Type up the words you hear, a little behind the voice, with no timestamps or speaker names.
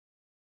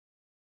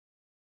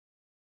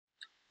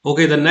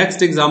Okay, the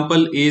next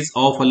example is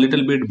of a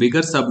little bit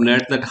bigger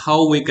subnet, that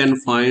how we can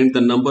find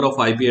the number of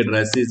IP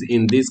addresses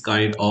in this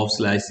kind of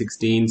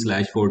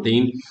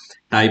 /16/14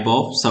 type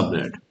of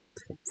subnet.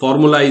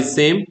 Formula is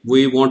same.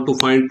 We want to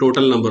find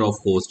total number of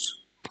hosts.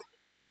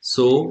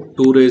 So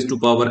 2 raised to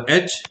power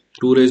h.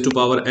 2 raised to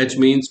power h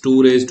means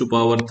 2 raised to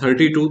power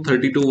 32.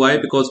 32 why?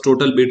 Because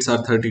total bits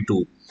are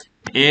 32.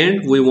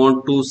 And we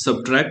want to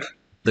subtract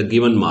the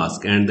given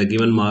mask, and the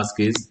given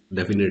mask is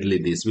definitely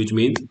this, which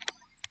means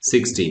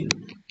 16.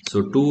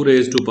 So 2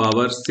 raised to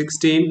power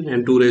 16,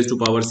 and 2 raised to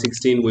power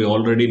 16, we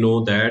already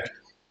know that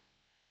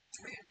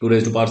 2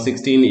 raised to power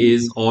 16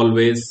 is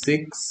always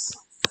 6,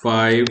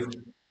 5,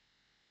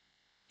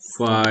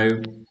 5,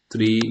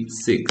 3,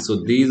 6. So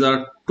these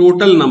are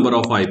total number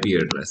of IP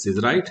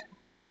addresses, right?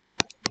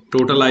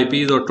 Total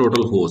IPs or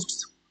total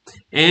hosts.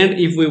 And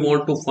if we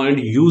want to find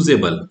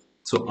usable,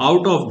 so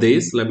out of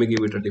this, let me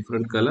give it a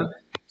different color.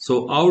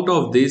 So out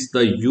of this,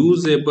 the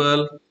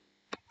usable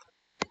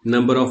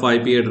number of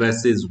IP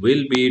addresses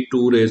will be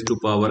 2 raised to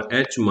power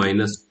h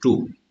minus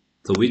 2.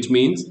 So which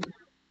means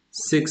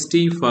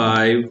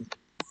 65,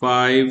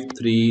 5,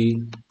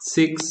 3,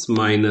 6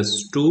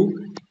 minus 2,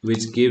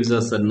 which gives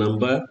us a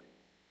number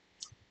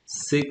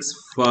 6,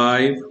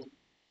 5,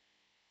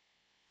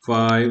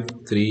 5,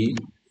 3,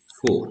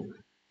 4.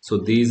 So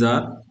these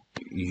are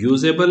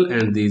usable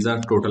and these are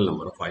total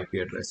number of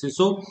IP addresses.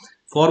 So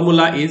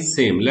formula is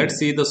same. Let's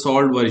see the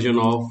solved version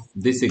of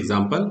this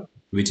example,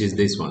 which is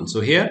this one.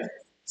 So here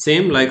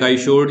same like I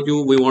showed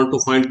you, we want to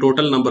find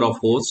total number of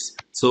hosts.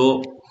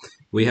 So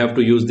we have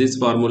to use this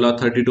formula,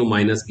 32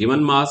 minus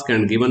given mask,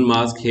 and given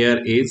mask here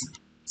is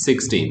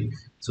 16.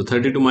 So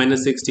 32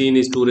 minus 16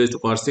 is 2 raised to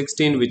power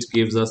 16, which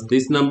gives us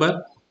this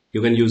number.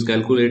 You can use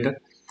calculator.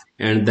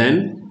 And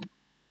then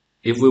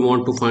if we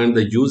want to find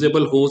the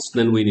usable host,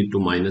 then we need to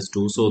minus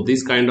 2. So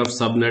this kind of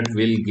subnet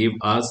will give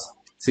us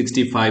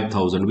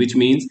 65,000, which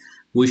means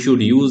we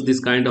should use this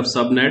kind of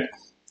subnet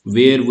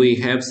where we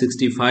have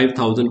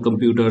 65,000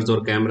 computers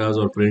or cameras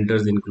or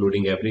printers,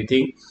 including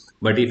everything.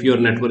 But if your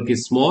network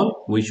is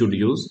small, we should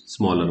use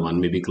smaller one,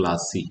 maybe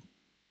class C.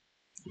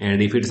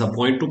 And if it's a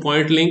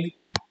point-to-point link,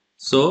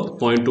 so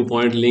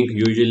point-to-point link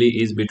usually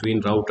is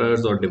between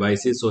routers or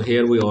devices. So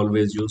here we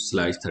always use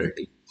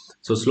 /30.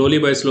 So slowly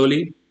by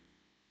slowly,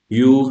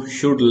 you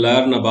should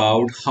learn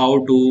about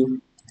how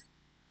to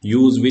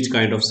use which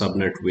kind of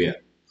subnet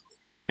where.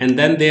 And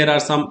then there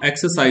are some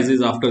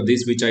exercises after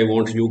this which I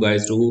want you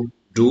guys to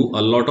do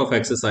a lot of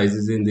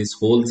exercises in this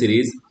whole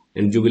series,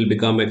 and you will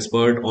become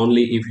expert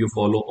only if you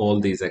follow all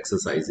these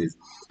exercises.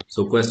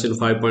 So question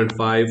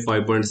 5.5,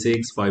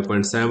 5.6,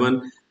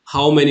 5.7,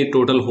 how many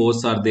total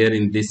hosts are there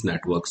in this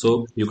network?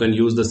 So you can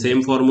use the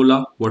same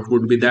formula. What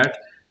would be that?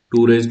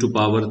 2 raised to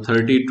power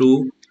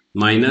 32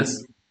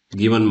 minus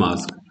given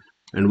mask.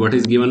 And what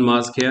is given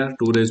mask here?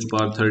 2 raised to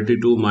power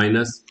 32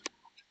 minus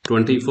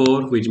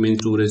 24, which means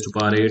 2 raised to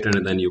power 8,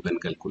 and then you can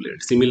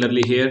calculate.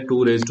 Similarly here,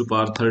 2 raised to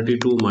power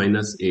 32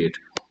 minus 8,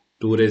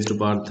 2 raised to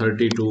power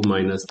 32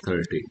 minus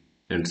 30,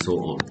 and so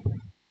on.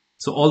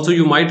 So also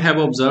you might have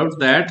observed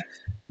that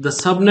the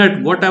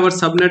subnet, whatever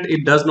subnet,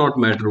 it does not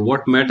matter.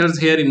 What matters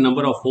here in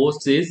number of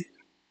hosts is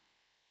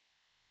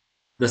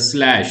the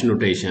slash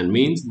notation,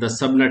 means the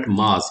subnet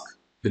mask,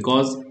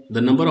 because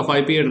the number of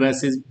IP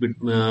addresses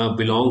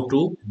belong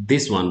to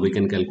this one, we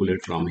can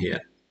calculate from here.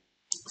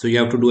 So you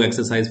have to do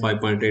exercise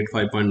 5.8,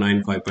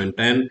 5.9,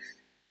 5.10,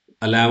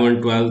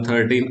 11, 12,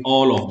 13,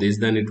 all of this.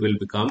 Then it will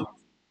become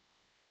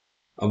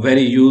a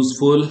very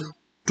useful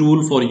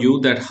tool for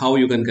you, that how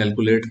you can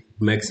calculate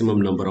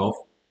maximum number of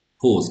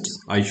hosts.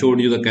 I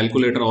showed you the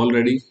calculator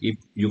already. If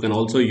you can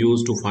also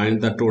use to find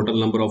the total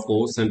number of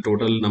hosts and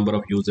total number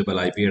of usable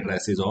IP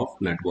addresses of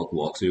network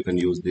walk. So you can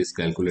use this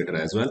calculator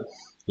as well.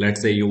 Let's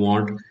say you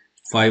want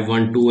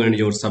 512 and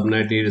your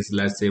subnet is,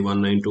 let's say,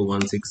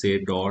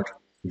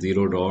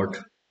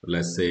 192.168.0.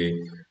 Let's say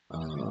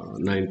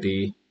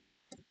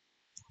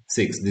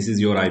 96. This is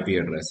your IP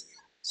address.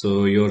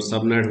 So your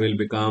subnet will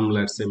become,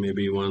 let's say,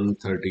 maybe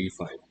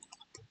 135.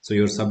 So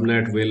your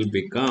subnet will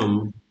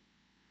become,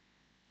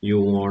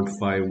 you want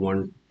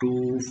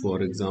 512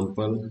 for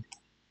example,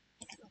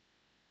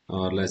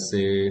 or let's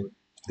say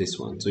this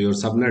one. So your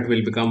subnet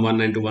will become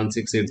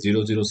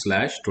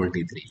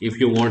 192.168.0.0/23. If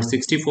you want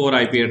 64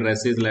 IP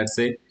addresses, let's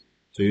say,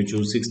 so you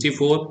choose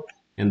 64,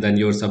 and then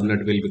your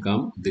subnet will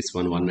become this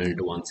one,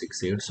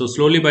 192.168. So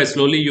slowly by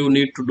slowly you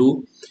need to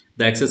do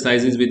the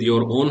exercises with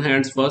your own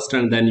hands first,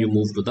 and then you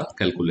move to the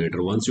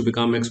calculator. Once you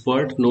become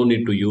expert, no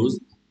need to use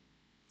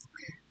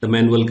the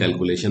manual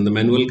calculation. The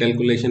manual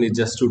calculation is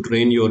just to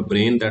train your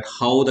brain that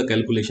how the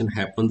calculation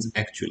happens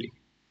actually.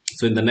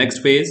 So in the next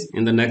phase,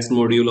 in the next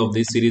module of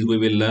this series, we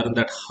will learn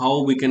that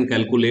how we can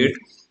calculate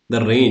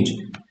the range.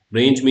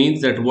 Range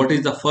means that what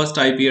is the first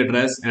IP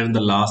address and the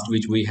last,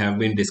 which we have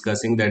been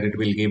discussing, that it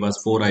will give us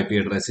 4 IP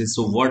addresses.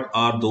 So what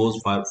are those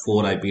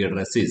 4 IP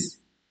addresses?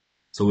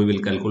 So we will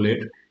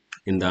calculate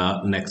in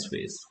the next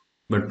phase.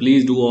 But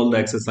please do all the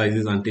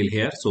exercises until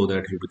here so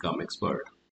that you become expert.